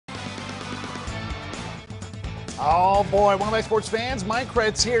Oh boy, one of my sports fans, Mike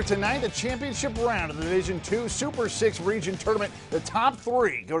Kretz here tonight. The championship round of the Division II Super 6 region tournament. The top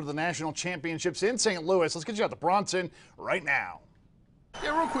three go to the national championships in St. Louis. Let's get you out to Bronson right now.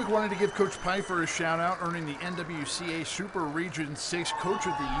 Yeah, real quick, wanted to give Coach Pfeiffer a shout out, earning the NWCA Super Region 6 Coach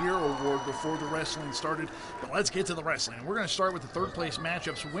of the Year award before the wrestling started. But let's get to the wrestling. We're going to start with the third place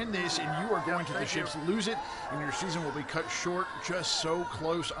matchups. Win this and you are going to the ships. Lose it and your season will be cut short. Just so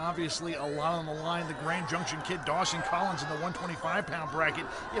close. Obviously, a lot on the line. The Grand Junction kid, Dawson Collins, in the 125-pound bracket.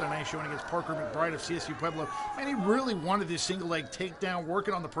 He had a nice showing against Parker McBride of CSU Pueblo. And he really wanted this single leg takedown,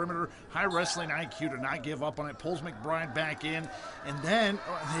 working on the perimeter. High wrestling IQ to not give up on it. Pulls McBride back in. And then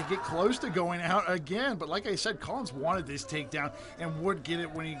they get close to going out again, but like I said, Collins wanted this takedown and would get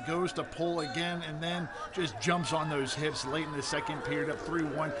it when he goes to pull again, and then just jumps on those hips late in the second period, up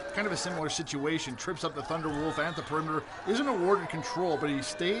 3-1. Kind of a similar situation. Trips up the Thunder Wolf at the perimeter. Isn't awarded control, but he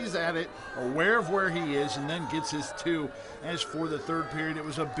stays at it, aware of where he is, and then gets his two. As for the third period, it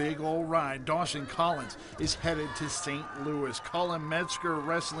was a big old ride. Dawson Collins is headed to St. Louis. Colin Metzger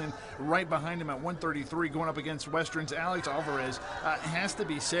wrestling right behind him at 133, going up against Western's Alex Alvarez. Has to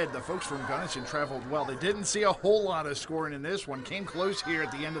be said, the folks from Gunnison traveled well. They didn't see a whole lot of scoring in this one. Came close here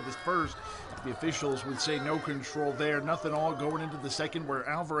at the end of the first. The officials would say no control there. Nothing all going into the second, where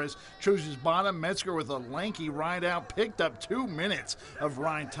Alvarez chose his bottom. Metzger with a lanky ride out picked up 2 minutes of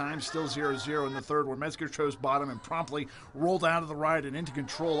ride time. Still 0-0 in the third, where Metzger chose bottom and promptly rolled out of the ride and into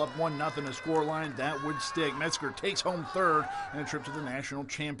control, up 1-0. A score line that would stick. Metzger takes home third and a trip to the national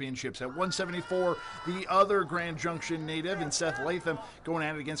championships. At 174, the other Grand Junction native and Seth Latham going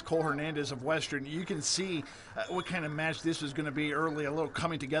at it against Cole Hernandez of Western. You can see what kind of match this was going to be early, a little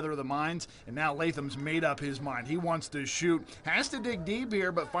coming together of the minds, and now Latham's made up his mind. He wants to shoot, has to dig deep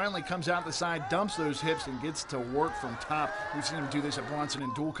here, but finally comes out the side, dumps those hips, and gets to work from top. We've seen him do this at Bronson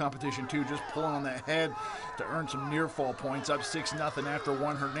in dual competition too, just pulling on that head to earn some near fall points, up 6-0 after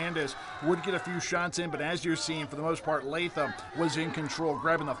one. Hernandez would get a few shots in, but as you're seeing, for the most part, Latham was in control,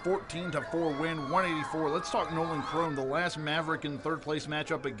 grabbing the 14-4 win, 184. Let's talk Nolan Crone, the last Maverick in third place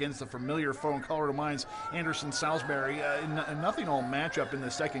matchup against the familiar foe in Colorado Mines, Anderson Salisbury. A nothing all matchup in the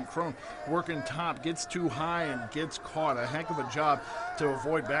second. Crone working top, gets too high and gets caught. A heck of a job to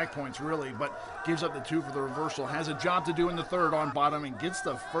avoid back points, really, but gives up the two for the reversal. Has a job to do in the third on bottom and gets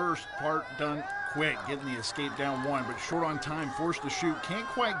the first part done quick, getting the escape down one, but short on time, forced to shoot. Can't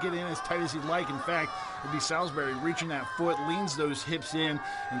quite get in as tight as he'd like. In fact, it'd be Salisbury reaching that foot, leans those hips in,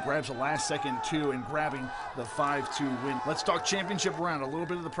 and grabs a last second two and grabbing the 5-2 win. Let's talk championship round. A little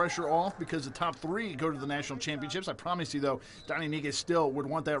bit of the pressure off because the top three go to the national championships. I promise you, though, Donnie Negus still would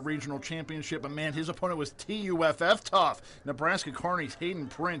want that regional championship, but man, his opponent was TUFF tough. Nebraska Kearney's Hayden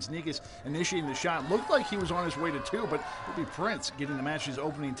Prince. Negus initiating the shot. Looked like he was on his way to two, but it'd be Prince getting the match's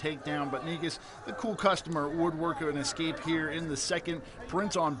opening takedown, but Negus, the cool customer, would work an escape here in the second.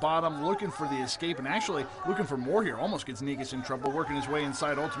 Prince on bottom, looking for the escape, and actually looking for more here. Almost gets Negus in trouble, working his way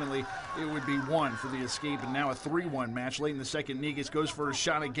inside. Ultimately, it would be one for the escape, and now a 3-1 match. Late in the second, Negus goes for a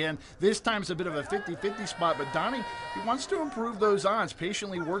shot again. This time it's a bit of a 50-50 spot, but Donnie, he wants to improve those odds.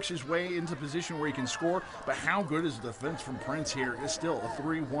 Patiently works his way into position where he can score, but how good is the defense from Prince here? It's still a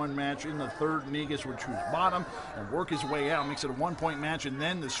 3-1 match. In the third, Negus would choose bottom and work his way out, makes it a 1-point match, and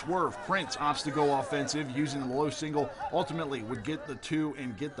then the swerve. Prince opts to go offensive, using the low single. Ultimately would get the two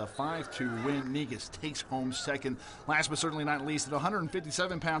and get the 5-2 win. Negus takes home second. Last but certainly not least, at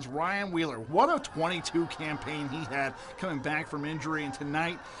 157 pounds, Ryan Wheeler. What a 22 campaign he had, coming back from injury, and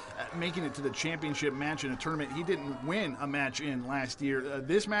tonight making it to the championship match in a tournament he didn't win a match in last year.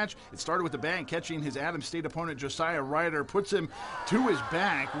 This match, it started with the bang, catching his Adams State opponent Josiah Ryder, puts him to his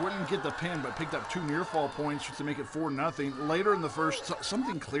back, wouldn't get the pin, but picked up 2 near fall points to make it 4-0. Later in the first,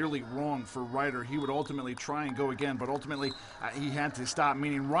 something clearly wrong for Ryder. He would ultimately try and go again, but ultimately he had to stop,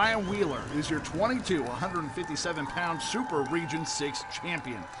 meaning Ryan Wheeler is your 22, 157-pound Super Region 6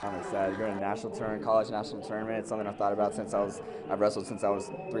 champion. I'm excited. Going to national tournament, college national tournament. It's something I've thought about since I've wrestled since I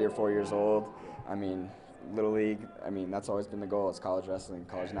was 3 or 4 years old. I mean, Little League, that's always been the goal. It's college wrestling,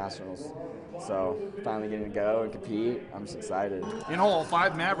 college nationals. So finally getting to go and compete, I'm just excited. In all,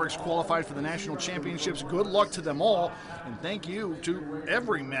 5 Mavericks qualified for the national championships. Good luck to them all, and thank you to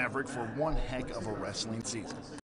every Maverick for one heck of a wrestling season.